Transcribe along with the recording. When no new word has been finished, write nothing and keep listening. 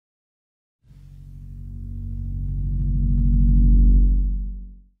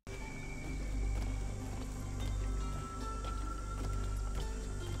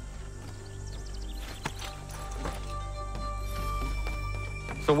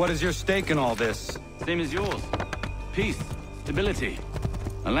So what is your stake in all this? Same as yours. Peace, stability.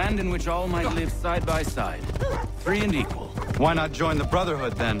 A land in which all might live side by side. Free and equal. Why not join the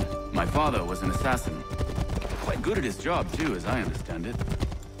Brotherhood, then? My father was an assassin. Quite good at his job, too, as I understand it.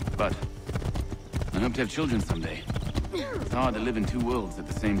 But I hope to have children someday. It's hard to live in two worlds at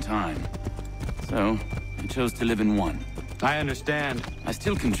the same time. So, I chose to live in one. I understand. I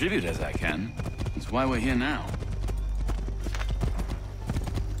still contribute as I can. That's why we're here now.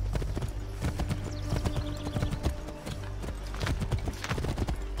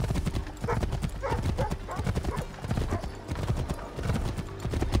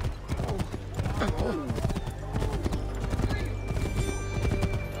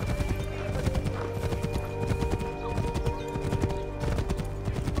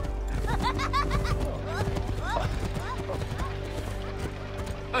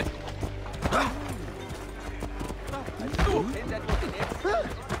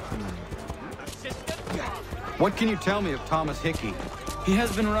 What can you tell me of Thomas Hickey? He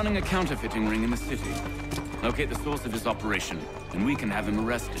has been running a counterfeiting ring in the city. Locate the source of his operation, and we can have him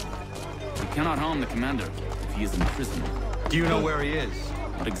arrested. We cannot harm the commander if he is in prison. Do you know where he is?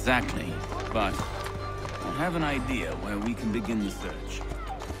 Not exactly, but I have an idea where we can begin the search.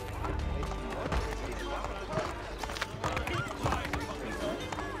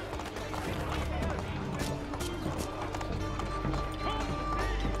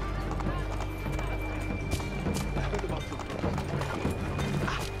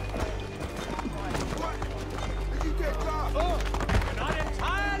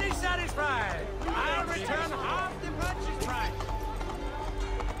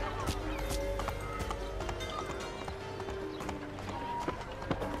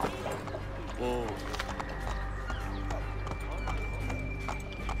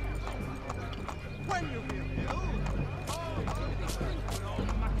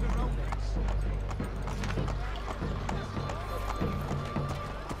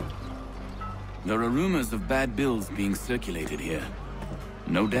 There are rumors of bad bills being circulated here.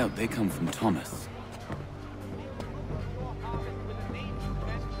 No doubt they come from Thomas.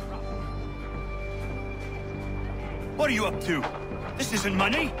 What are you up to? This isn't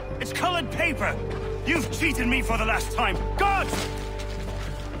money. It's colored paper. You've cheated me for the last time. Gods!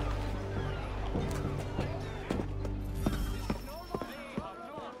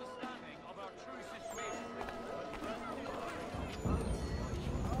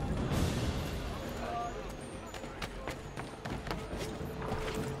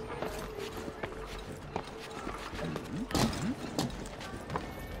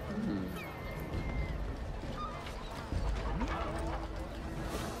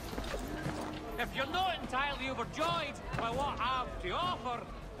 If you're not entirely overjoyed by what I have to offer,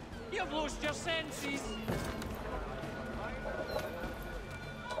 you've lost your senses.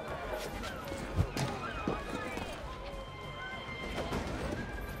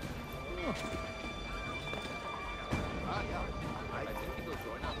 I think he will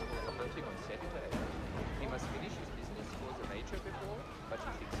join us for converting on Saturday. He must finish his business for the major before, but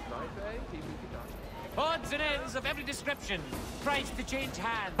he thinks Friday he will be done. Odds and ends of every description tries to change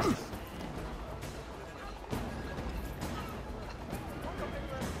hands.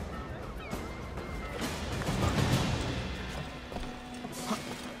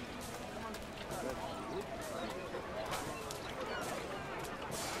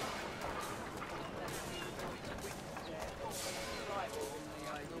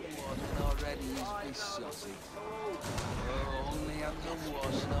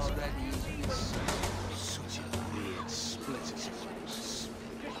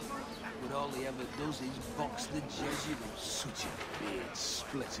 Box the Jesuit of such a beard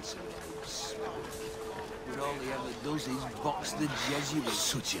splitters But all he ever does is box the Jesuit of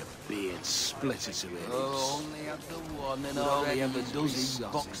such a beard splitters Oh, only have the one and all he ever does is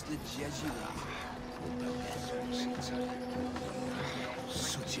box the Jesuit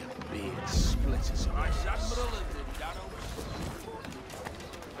such a beard splitters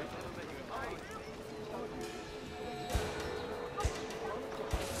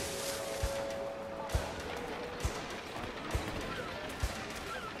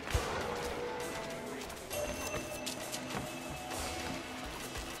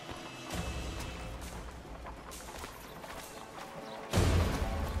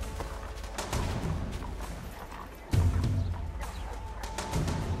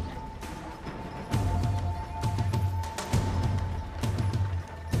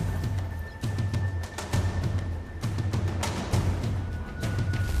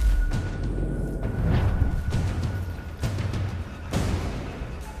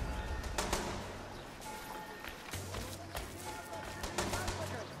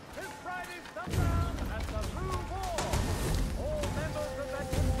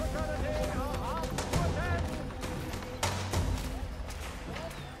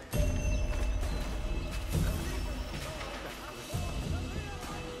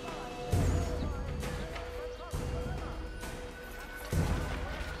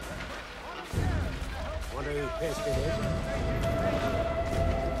it's been in.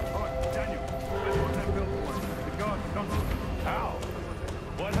 Daniel, where's that billboard? The guard comes. How?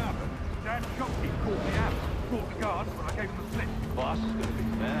 What happened? Dan Shopkeep called me out. Brought the guard, but I gave him a slip. Boss is gonna be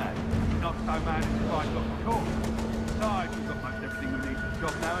mad. Not so mad as if I got the call. Besides, we've got most everything we need for the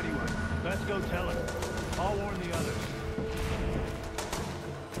job now anyway. Let's go tell him. I'll warn the others.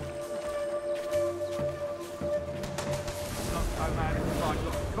 Not so mad as if I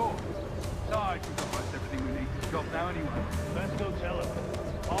got the call. Besides, we've got most everything we need for the job now anyway. Let's go tell him.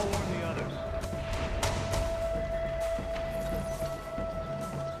 I'll warn the others.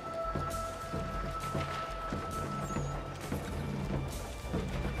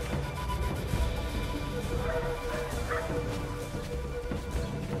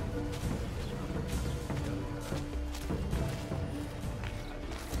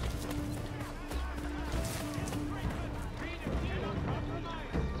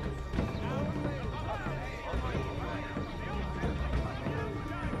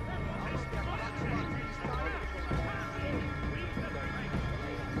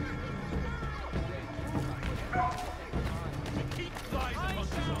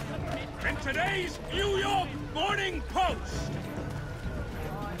 Today's New York Morning Post.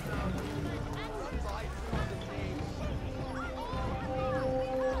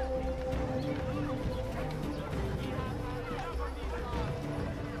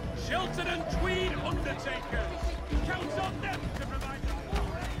 Shelton and Tweed Undertakers. Count on them to provide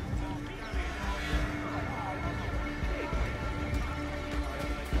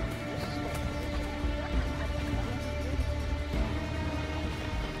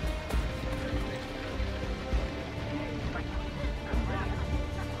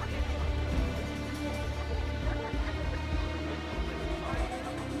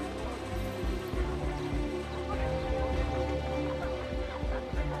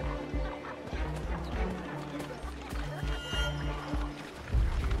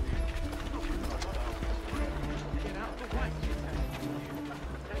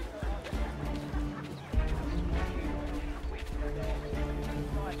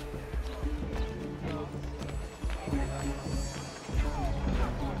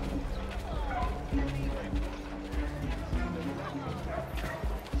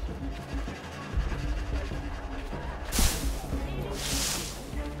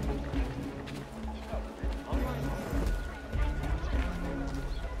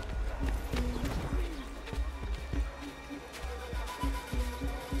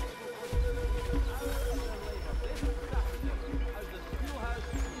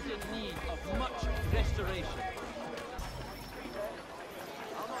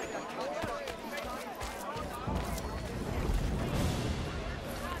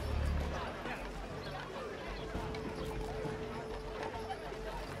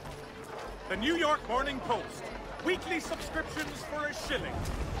The New York Morning Post. Weekly subscriptions for $1.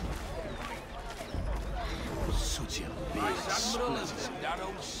 Such a big split.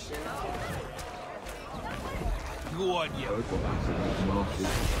 Go on, you. Heard what happened with the market.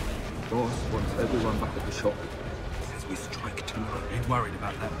 Boss wants everyone back at the shop. Says we strike tonight. Ain't worried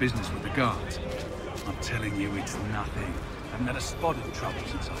about that business with the guards. I'm telling you, it's nothing. I haven't had a spot of trouble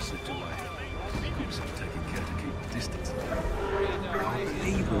since I slipped away. Of course, I'm taking care to keep the distance. I can't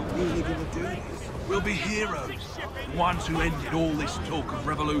believe we're really going to do this. We'll be heroes. The ones who ended all this talk of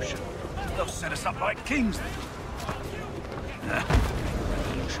revolution. They'll set us up like kings then.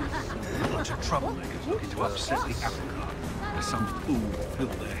 Revolution. A bunch of troublemakers looking to upset the apple cart. There's some fool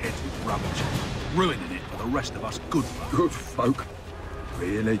filled their heads with rubbish, ruining it for the rest of us good folk. Good folk?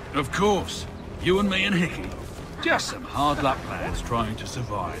 Really? Of course. You and me and Hickey. Just some hard luck lads trying to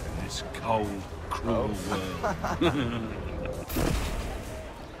survive in this cold, cruel world.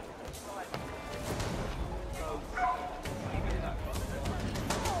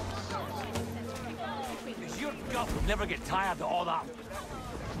 Your gut will never get tired of all that.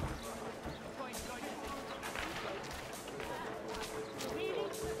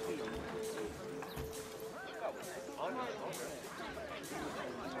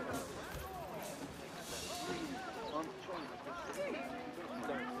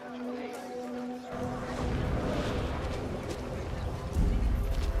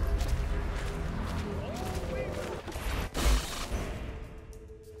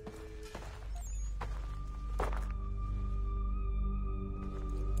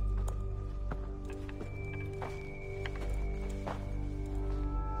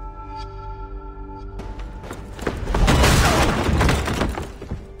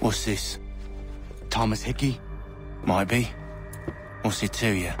 What's this? Thomas Hickey? Might be. What's it to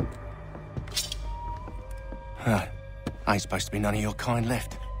you? Ain't supposed to be none of your kind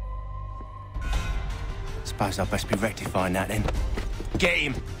left. Suppose I'd best be rectifying that then. Get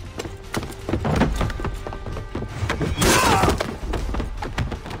him!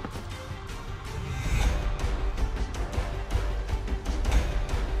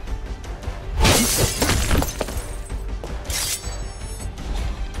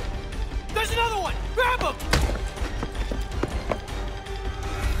 There's another one! Grab him!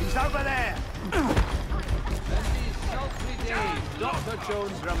 He's over there! Dr.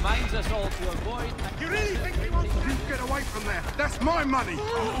 Jones reminds us all to avoid... You really think he wants to get away from there? That's my money!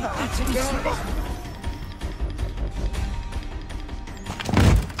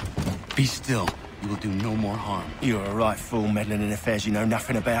 Be still. You will do no more harm. You're a right fool meddling in affairs you know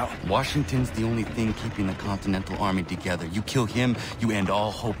nothing about. Washington's the only thing keeping the Continental Army together. You kill him, you end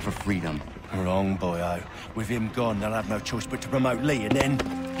all hope for freedom. Wrong, boyo. With him gone, they'll have no choice but to promote Lee, and then...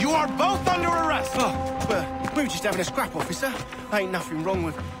 You are both under arrest! Oh, well, we were just having a scrap, officer. Ain't nothing wrong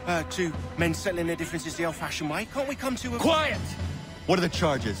with two men settling their differences the old-fashioned way. Can't we come to a... Quiet! What are the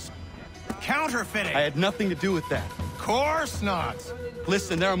charges? Counterfeiting! I had nothing to do with that. Course not!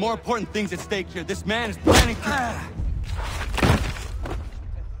 Listen, there are more important things at stake here. This man is planning to...